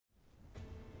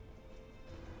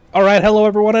All right, hello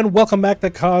everyone, and welcome back to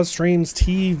Cause Streams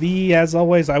TV. As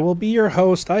always, I will be your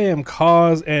host. I am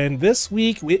Cause, and this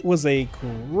week it was a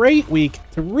great week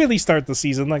to really start the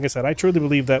season. Like I said, I truly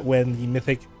believe that when the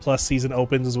Mythic Plus season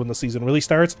opens is when the season really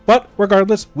starts. But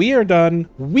regardless, we are done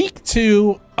week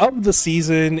 2 of the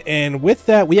season, and with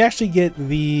that, we actually get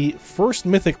the first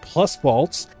Mythic Plus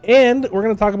vaults, and we're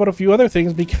going to talk about a few other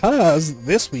things because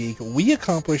this week we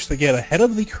accomplished to get ahead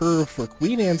of the curve for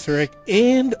Queen Anseric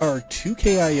and our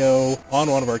 2KIO on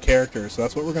one of our characters. So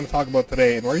that's what we're going to talk about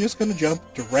today, and we're just going to jump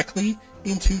directly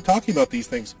into talking about these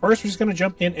things. First, we're just going to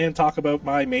jump in and talk about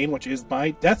my main, which is my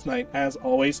Death Knight. As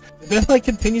always, Death Knight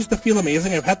continues to feel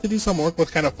amazing. I've had to do some work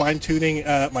with kind of fine-tuning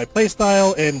my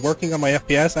playstyle and working on my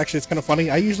FPS. Actually, it's kind of funny.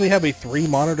 I usually have a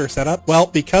 3-monitor setup. Well,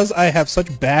 because I have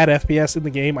such bad FPS in the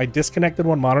game, I disconnected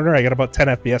one monitor. I got about 10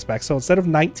 FPS back. So instead of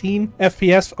 19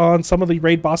 FPS on some of the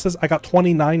raid bosses, I got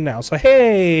 29 now. So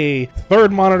hey,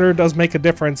 third monitor does make a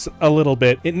difference a little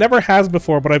bit. It never has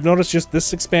before, but I've noticed just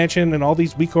this expansion and all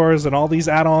these weak cores and all these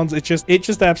add-ons, it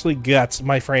just absolutely guts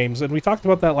my frames, and we talked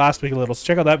about that last week a little, so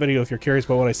check out that video if you're curious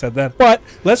about what I said then. But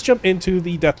let's jump into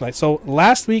the Death Knight. So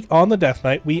last week on the Death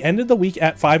Knight, we ended the week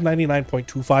at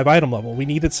 599.25 item level. We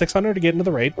needed 600 to get into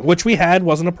the raid, which we had.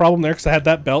 Wasn't a problem there because I had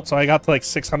that belt, so I got to like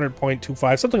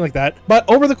 600.25, something like that. But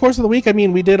over the course of the week, I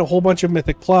mean, we did a whole bunch of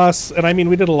Mythic Plus, and I mean,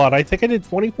 we did a lot. I think I did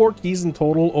 24 keys in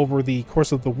total over the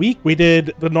course of the week. We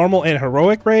did the normal and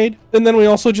heroic raid, and then we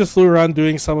also just flew around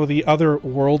doing some of the other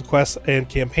world quests and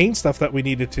campaign stuff that we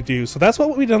needed to do. So that's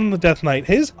what we did on the Death Knight.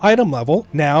 His item level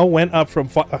now went up from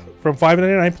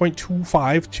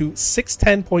 599.25 to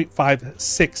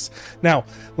 610.56. Now,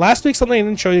 last week something I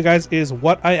didn't show you guys is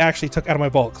what I actually took out of my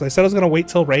vault, because I said I was going to wait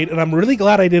till raid, and I'm really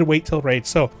glad I did wait till raid.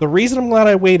 So the reason I'm glad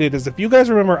I waited is, if you guys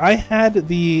remember, I had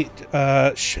the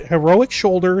heroic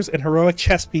shoulders and heroic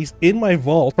chest piece in my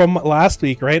vault from last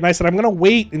week, right? And I said I'm going to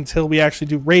wait until we actually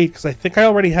do raid, because I think I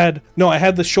already had, no, I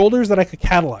had the shoulders that I could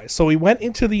catalyze. So we went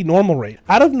into the normal raid.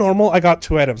 Out of normal, I got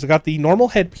 2 items. I got the normal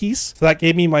headpiece, so that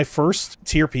gave me my first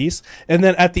tier piece, and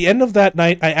then at the end of that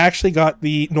night, I actually got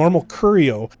the normal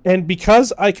curio. And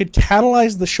because I could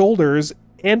catalyze the shoulders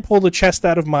and pull the chest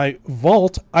out of my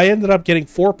vault, I ended up getting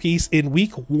 4-piece in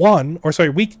week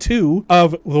 2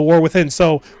 of the War Within.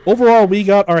 So overall, we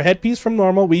got our headpiece from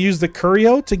normal. We used the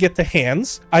curio to get the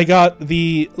hands. I got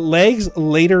the legs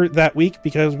later that week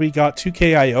because we got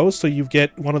 2KIO, so you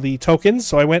get one of the tokens.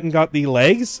 So I went and got the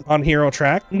legs on Hero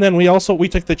Track, and then we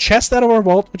took the chest out of our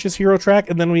vault, which is Hero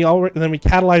Track, and then we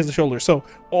catalyzed the shoulders. So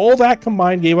all that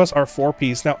combined gave us our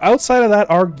 4-piece. Now, outside of that,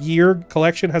 our gear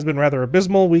collection has been rather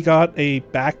abysmal. We got a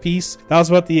back piece. That was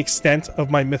about the extent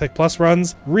of my Mythic Plus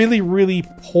runs. Really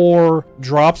poor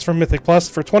drops from Mythic Plus.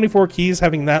 For 24 keys,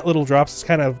 having that little drops is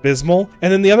kind of abysmal.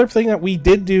 And then the other thing that we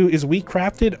did do is we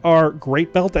crafted our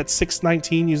Great Belt at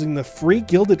 619 using the free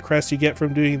Gilded Crest you get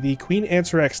from doing the Queen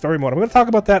Anseric story mode. I'm going to talk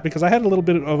about that because I had a little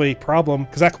bit of a problem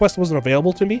because that quest wasn't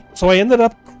available to me. So I ended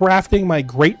up crafting my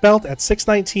Great Belt at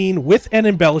 619 with an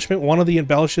embellishment, one of the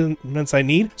embellishments I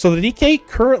need. So the DK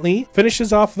currently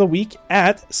finishes off the week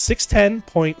at 610.56.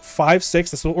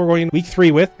 That's what we're going in week 3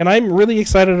 with, and I'm really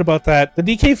excited about that. The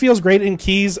DK feels great in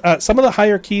keys. Some of the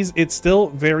higher keys, it's still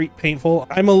very painful.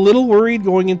 I'm a little worried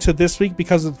going into this week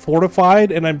because of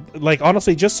fortified, and I'm like,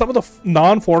 honestly, just some of the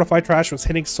non-fortified trash was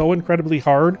hitting so incredibly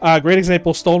hard. Great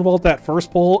example, Stone Vault, that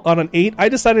first pull on an 8, I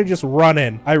decided to just run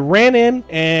in. I ran in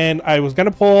and I was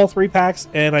gonna pull all 3 packs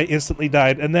and I instantly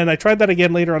died, and then I tried that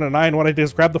again later on a 9. What I did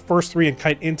is grab the first 3 and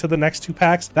kite into the next 2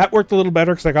 packs. That worked a little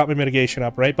better because I got my mitigation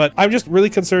up, right? But I'm just really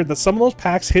concerned that some of those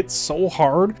packs hit so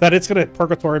hard that it's going to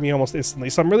purgatory me almost instantly.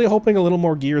 So I'm really hoping a little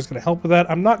more gear is going to help with that.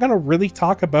 I'm not going to really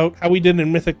talk about how we did in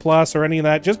Mythic Plus or any of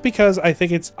that, just because I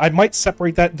think I might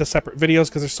separate that into separate videos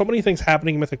because there's so many things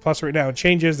happening in Mythic Plus right now. It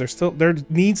changes. There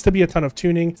needs to be a ton of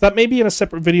tuning. So that may be in a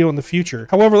separate video in the future.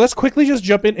 However, let's quickly just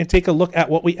jump in and take a look at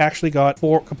what we actually got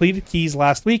for completed keys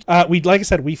last week. Like I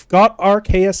said, we've got our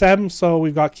KSM, so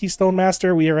we've got Keystone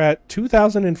Master. We are at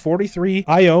 2043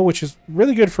 IO, which is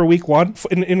really good for week 1.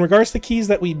 In regards to keys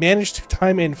that we managed to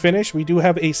time and finish, we do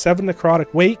have a 7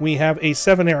 Necrotic Wake, we have a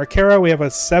 7 Arakara, we have a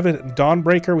 7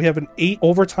 Dawnbreaker, we have an 8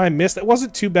 Overtime Mist. That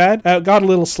wasn't too bad. Got a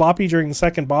little sloppy during the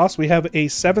second boss. We have a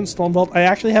 7 Stone Vault. I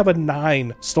actually have a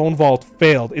 9 Stone Vault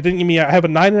failed. It didn't give me, I have a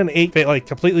 9 and an 8 like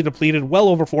completely depleted, well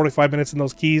over 45 minutes in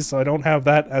those keys, so I don't have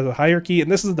that as a higher key,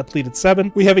 and this is a depleted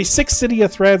 7. We have a 6 City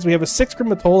of Threads, we have a 6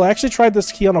 Grimatola. I actually tried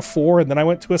this key on a 4, and then I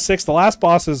went to a 6. The last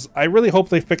boss is, I really hope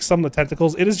they fix some of the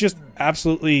tentacles. It is just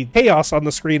absolutely chaos on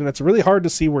the screen, and it's really hard to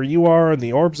see where you are and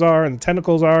the orbs are and the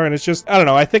tentacles are, and it's just, I don't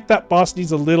know, I think that boss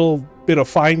needs a little bit of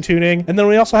fine tuning. And then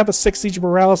we also have a 6 Siege of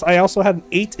Morales. I also had an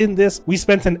 8 in this. We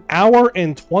spent an hour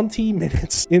and 20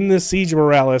 minutes in this Siege of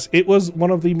Morales. It was one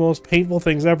of the most painful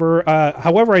things ever.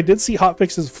 However, I did see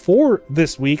hotfixes for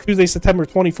this week, Tuesday, September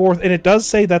 24th, and it does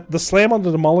say that the slam on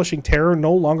the Demolishing Terror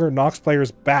no longer knocks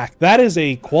players back. That is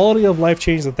a quality of life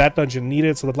change that dungeon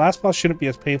needed, so the last boss shouldn't be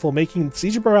as painful, making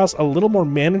Siege of Morales a little more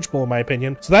manageable in my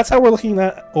opinion. So that's how we're looking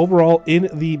at overall in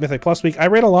the Mythic Plus week. I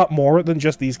ran a lot more than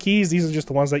just these keys. These are just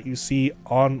the ones that you see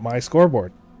on my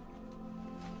scoreboard.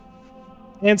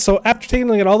 And so after taking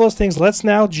a look at all those things, let's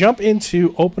now jump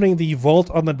into opening the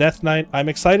vault on the Death Knight. I'm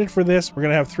excited for this. We're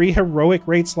going to have 3 heroic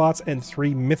raid slots and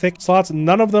 3 mythic slots.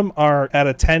 None of them are at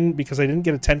a 10 because I didn't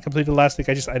get a 10 completed last week.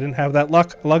 I didn't have that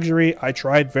luxury. I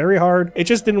tried very hard. It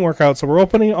just didn't work out. So we're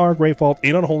opening our Great Vault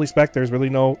in Unholy Spec. There's really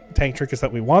no tank trinkets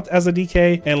that we want as a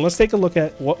DK. And let's take a look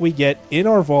at what we get in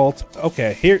our vault.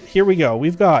 Okay, here we go.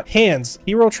 We've got hands,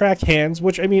 hero track hands,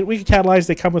 which I mean, we can catalyze.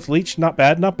 They come with leech. Not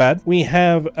bad, not bad. We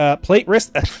have plate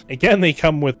wrist. Again, they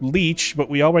come with leech, but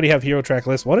we already have hero track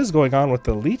list. What is going on with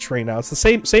the leech right now? It's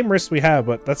the same wrist we have,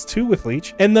 but that's 2 with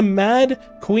leech. And the Mad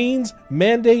Queen's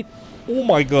Mandate. Oh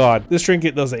my god, this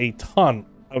trinket does a ton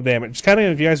of damage. It's kind of,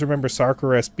 if you guys remember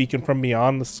Sarkar's Beacon from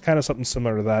Beyond, this is kind of something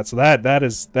similar to that. So that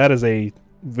is a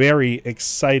very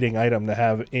exciting item to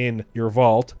have in your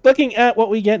vault. Looking at what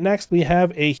we get next, we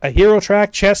have a hero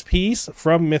track chest piece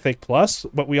from Mythic Plus,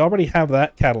 but we already have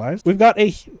that catalyzed. We've got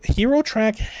a hero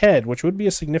track head, which would be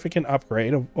a significant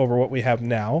upgrade over what we have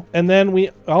now. And then we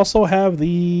also have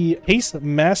the haste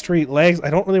mastery legs.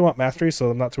 I don't really want mastery, so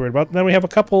I'm not too worried about it. Then we have a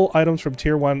couple items from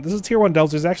tier 1. This is tier 1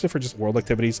 delves. This is actually for just world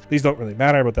activities. These don't really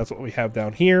matter, but that's what we have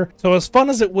down here. So as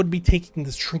fun as it would be taking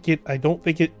this trinket, I don't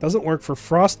think it doesn't work for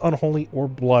Frost, Unholy,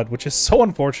 or Blood, which is so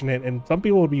unfortunate, and some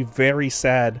people would be very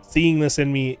sad seeing this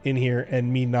in here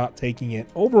and me not taking it.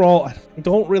 Overall, I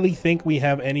don't really think we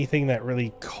have anything that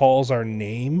really calls our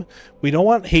name. We don't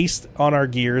want haste on our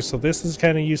gears, so this is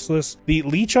kind of useless. The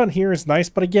leech on here is nice,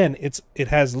 but again, it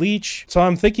has leech, so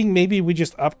I'm thinking maybe we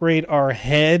just upgrade our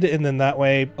head, and then that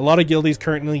way a lot of guildies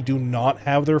currently do not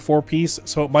have their 4-piece,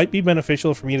 so it might be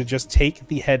beneficial for me to just take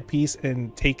the headpiece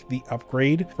and take the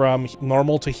upgrade from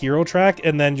normal to hero track,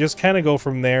 and then just kind of go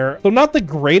from there. So not the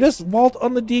greatest vault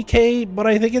on the DK, but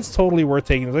I think it's totally worth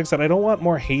taking. Like I said, I don't want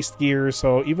more haste gear,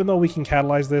 so even though we can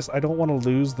catalyze this, I don't want to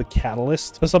lose the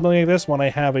catalyst to something like this when I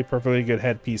have a perfectly good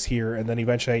headpiece here, and then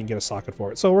eventually I can get a socket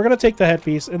for it. So we're going to take the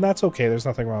headpiece, and that's okay. There's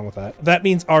nothing wrong with that. That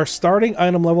means our starting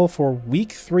item level for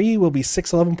week 3 will be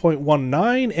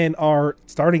 611.19, and our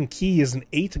starting key is an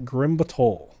 8 Grim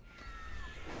Batol.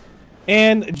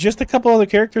 And just a couple other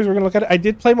characters we're going to look at. I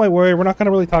did play my warrior. We're not going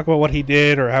to really talk about what he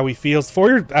did or how he feels.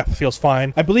 Warrior feels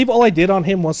fine. I believe all I did on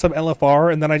him was some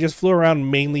LFR, and then I just flew around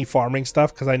mainly farming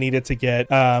stuff because I needed to get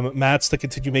mats to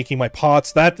continue making my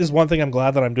pots. That is one thing I'm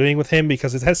glad that I'm doing with him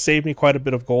because it has saved me quite a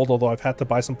bit of gold, although I've had to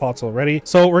buy some pots already.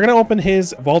 So we're going to open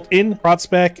his vault in prot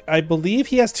spec. I believe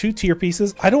he has 2 tier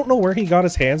pieces. I don't know where he got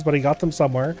his hands, but he got them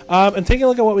somewhere. And taking a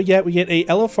look at what we get a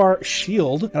LFR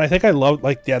shield, and I think I love,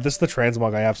 like, yeah, this is the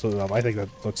transmog I absolutely love. I think that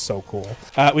looks so cool.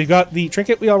 We've got the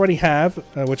trinket we already have,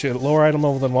 which is a lower item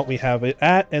level than what we have it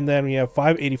at, and then we have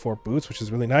 584 boots, which is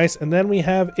really nice, and then we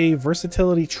have a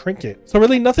versatility trinket. So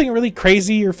really nothing really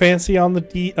crazy or fancy on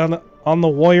the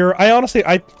warrior.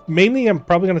 I mainly am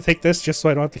probably going to take this just so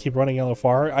I don't have to keep running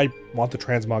LFR. I want the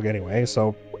transmog anyway,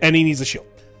 so, and he needs a shield.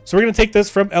 So we're going to take this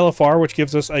from LFR, which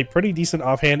gives us a pretty decent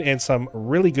offhand and some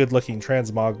really good looking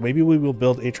transmog. Maybe we will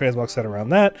build a transmog set around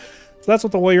that. So that's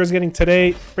what the warrior is getting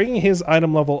today, bringing his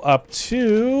item level up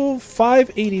to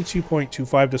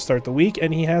 582.25 to start the week,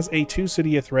 and he has a 2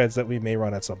 Cydia threads that we may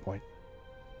run at some point.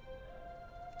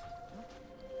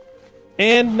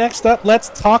 And next up, let's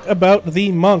talk about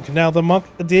the monk. Now, the monk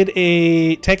did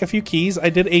take a few keys. I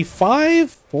did a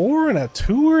 5, 4, and a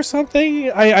 2 or something.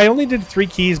 I only did 3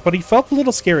 keys, but he felt a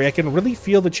little scary. I can really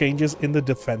feel the changes in the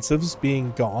defensives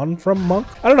being gone from monk.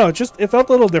 I don't know, it felt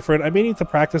a little different. I may need to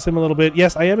practice him a little bit.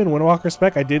 Yes, I am in Windwalker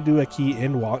spec. I did do a key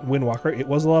in Windwalker. It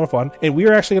was a lot of fun. And we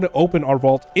are actually going to open our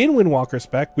vault in Windwalker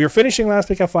spec. We were finishing last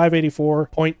week at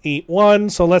 584.81.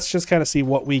 So let's just kind of see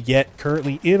what we get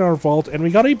currently in our vault. And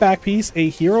we got a back piece, a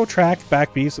hero track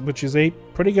back piece, which is a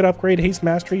pretty good upgrade. Haste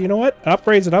mastery, you know what? An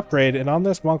upgrade's an upgrade, and on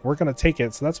this monk, we're going to take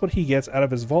it. So that's what he gets out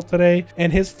of his vault today.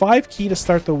 And his 5 key to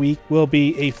start the week will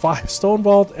be a 5 stone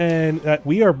vault, and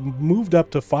we are moved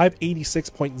up to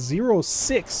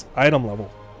 586.06 item level.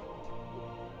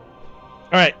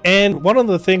 All right, and one of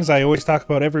the things I always talk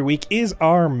about every week is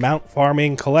our mount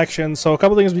farming collection. So a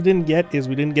couple things we didn't get is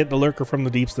we didn't get the Lurker from the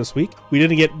Deeps this week. We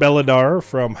didn't get Belladar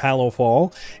from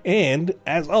Hallowfall. And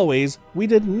as always, we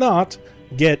did not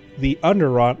get the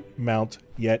Underrot mount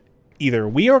yet either.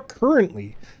 We are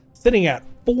currently sitting at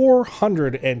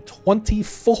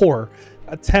 424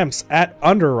 attempts at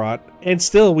Underrot, and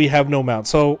still we have no mount.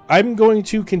 So I'm going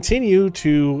to continue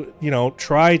to, you know,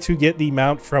 try to get the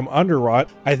mount from Underrot.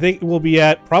 I think we'll be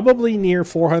at probably near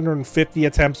 450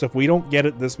 attempts if we don't get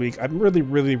it this week. I'm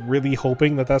really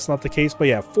hoping that that's not the case, but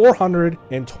yeah,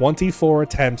 424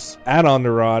 attempts at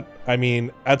Underrot. I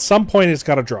mean, at some point it's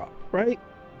got to drop, right?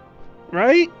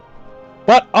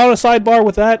 But on a sidebar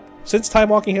with that, since time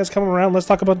walking has come around, let's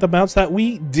talk about the mounts that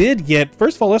we did get.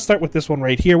 First of all, let's start with this one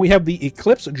right here. We have the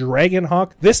Eclipse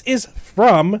Dragonhawk. This is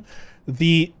from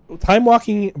the time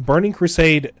walking Burning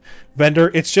Crusade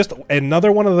vendor. It's just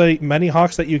another one of the many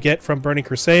hawks that you get from Burning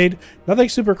Crusade. Nothing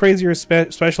super crazy or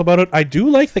special about it. I do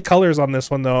like the colors on this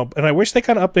one though, and I wish they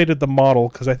kind of updated the model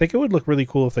because I think it would look really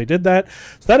cool if they did that.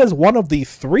 So that is one of the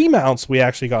 3 mounts we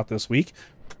actually got this week.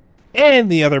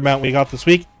 And the other mount we got this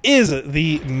week is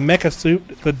the mecha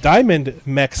suit, the diamond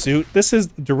mech suit. This is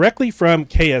directly from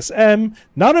KSM.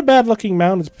 Not a bad looking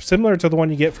mount. It's similar to the one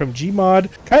you get from Gmod.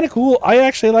 Kind of cool. I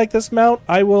actually like this mount.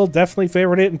 I will definitely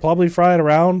favorite it and probably fly it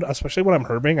around, especially when I'm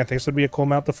herbing. I think this would be a cool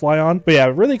mount to fly on. But yeah,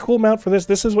 really cool mount for this.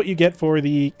 This is what you get for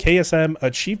the KSM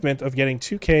achievement of getting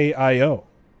 2K IO.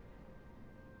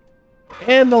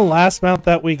 And the last mount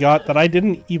that we got that I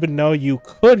didn't even know you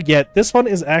could get, this one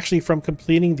is actually from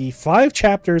completing the 5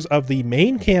 chapters of the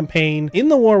main campaign in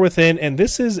the War Within, and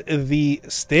this is the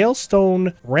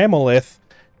Stalestone Ramolith.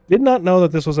 Did not know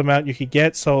that this was a mount you could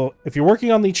get, so if you're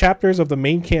working on the chapters of the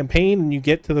main campaign and you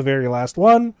get to the very last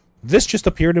one, this just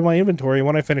appeared in my inventory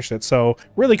when I finished it. So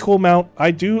really cool mount.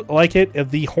 I do like it.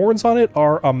 The horns on it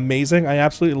are amazing. I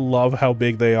absolutely love how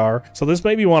big they are. So this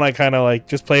may be one I kind of like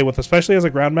just play with, especially as a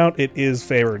ground mount. It is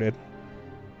favorited.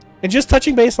 And just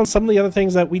touching base on some of the other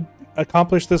things that we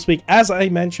accomplished this week, as I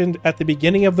mentioned at the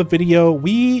beginning of the video,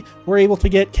 we were able to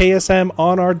get KSM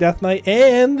on our Death Knight,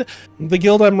 and the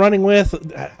guild I'm running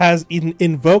with has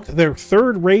invoked their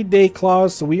 3rd raid day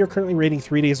clause, so we are currently raiding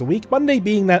 3 days a week, Monday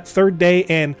being that 3rd day.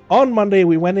 And on Monday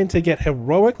we went in to get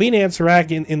heroic Queen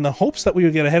Ansarag in the hopes that we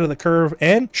would get ahead of the curve,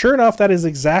 and sure enough, that is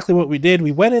exactly what we did.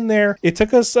 We went in there. It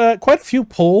took us quite a few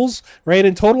pulls, right?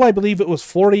 In total I believe it was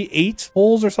 48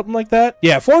 pulls or something like that.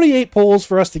 Yeah, 48 pulls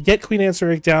for us to get Queen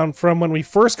Ansarag down from when we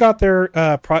first got there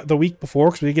the week before,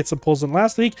 because we did get some pulls in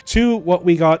last week, to what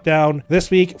we got down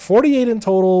this week. 48 in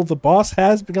total. The boss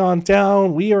has gone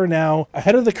down. We are now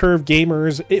ahead of the curve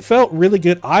gamers. It felt really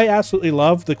good. I absolutely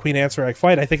love the Queen Ansarag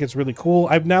fight. I think it's really cool.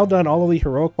 I've now done all of the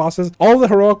heroic bosses. All of the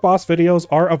heroic boss videos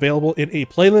are available in a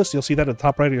playlist. You'll see that at the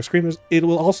top right of your screen. It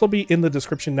will also be in the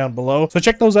description down below, so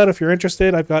check those out if you're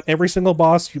interested. I've got every single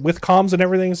boss with comms and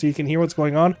everything, so you can hear what's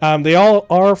going on. They all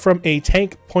are from a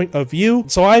tank point of view,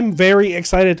 so I'm very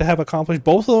excited to have accomplished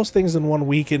both of those things in 1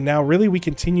 week, and now really we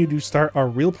continue to start our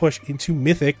real push into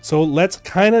Mythic. So let's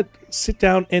kind of sit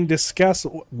down and discuss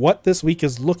what this week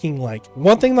is looking like.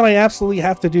 One thing that I absolutely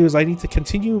have to do is I need to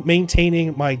continue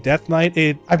maintaining my Death Knight.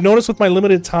 I've noticed with my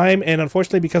limited time, and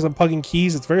unfortunately because I'm pugging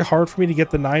keys, it's very hard for me to get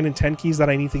the 9 and 10 keys that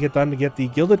I need to get done to get the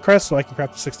Gilded Crest so I can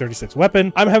craft the 636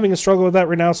 weapon. I'm having a struggle with that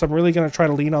right now, so I'm really going to try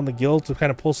to lean on the guild to kind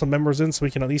of pull some members in so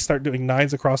we can at least start doing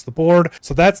 9s across the board.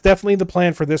 So that's definitely the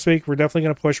plan for this week. We're definitely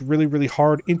going to push really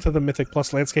hard into the Mythic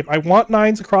Plus landscape. I want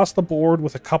 9s across the board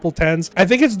with a couple 10s. I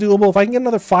think it's doable. If I can get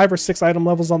another 5 or 6 item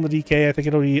levels on the DK, I think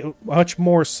it'll be a much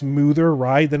more smoother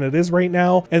ride than it is right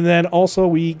now. And then also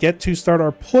we get to start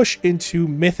our push into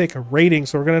Mythic raiding.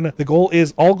 So the goal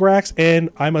is Algrax and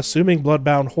I'm assuming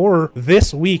Bloodbound Horror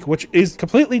this week, which is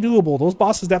completely doable. Those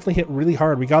bosses definitely hit really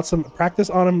hard. We got some practice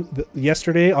on them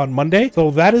yesterday on Monday. So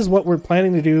that is what we're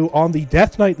planning to do on the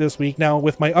Death Knight this week. Now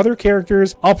with my other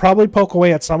characters, I'll probably poke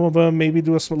away at some of them, maybe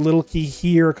do a little key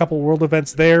here, a couple world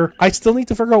events there. I still need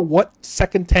to figure out what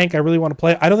second tank I really want to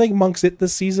play. I don't think Monk's it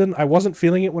this season. I wasn't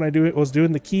feeling it when I was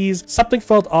doing the keys. Something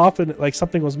felt off and like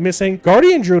something was missing.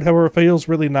 Guardian Druid, however, feels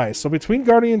really nice. So between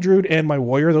Guardian Druid and my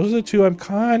Warrior, those are the two I'm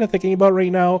kind of thinking about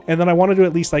right now. And then I want to do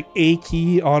at least like a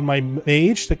key on my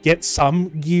Mage to get some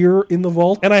gear in the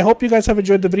vault. And I hope you guys have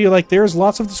enjoyed the video. Like, there's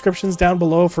lots of descriptions down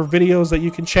below for videos that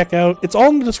you can check out. It's all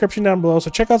in the description down below, so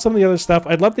check out some of the other stuff.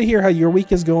 I'd love to hear how your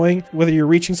week is going, whether you're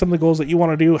reaching some of the goals that you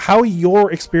want to do, how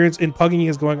your experience in pugging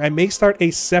is going. I may start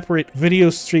a separate video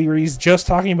stream movie where he's just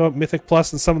talking about Mythic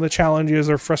Plus and some of the challenges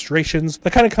or frustrations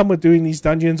that kind of come with doing these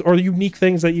dungeons, or the unique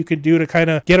things that you could do to kind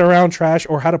of get around trash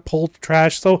or how to pull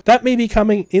trash. So that may be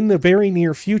coming in the very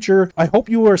near future. I hope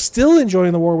you are still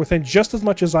enjoying the War Within just as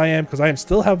much as I am, because I am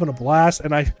still having a blast.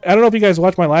 And I don't know if you guys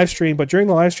watch my live stream, but during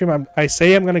the live stream, I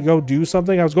say I'm going to go do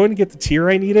something. I was going to get the tier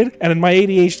I needed, and then my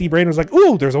ADHD brain was like,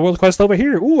 ooh, there's a world quest over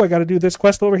here. Ooh, I got to do this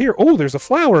quest over here. Oh, there's a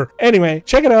flower. Anyway,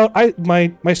 check it out.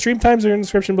 My stream times are in the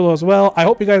description below as well. I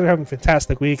hope you guys are having a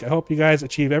fantastic week. I hope you guys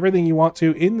achieve everything you want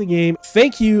to in the game.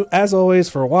 Thank you, as always,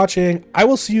 for watching. I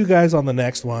will see you guys on the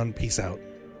next one. Peace out.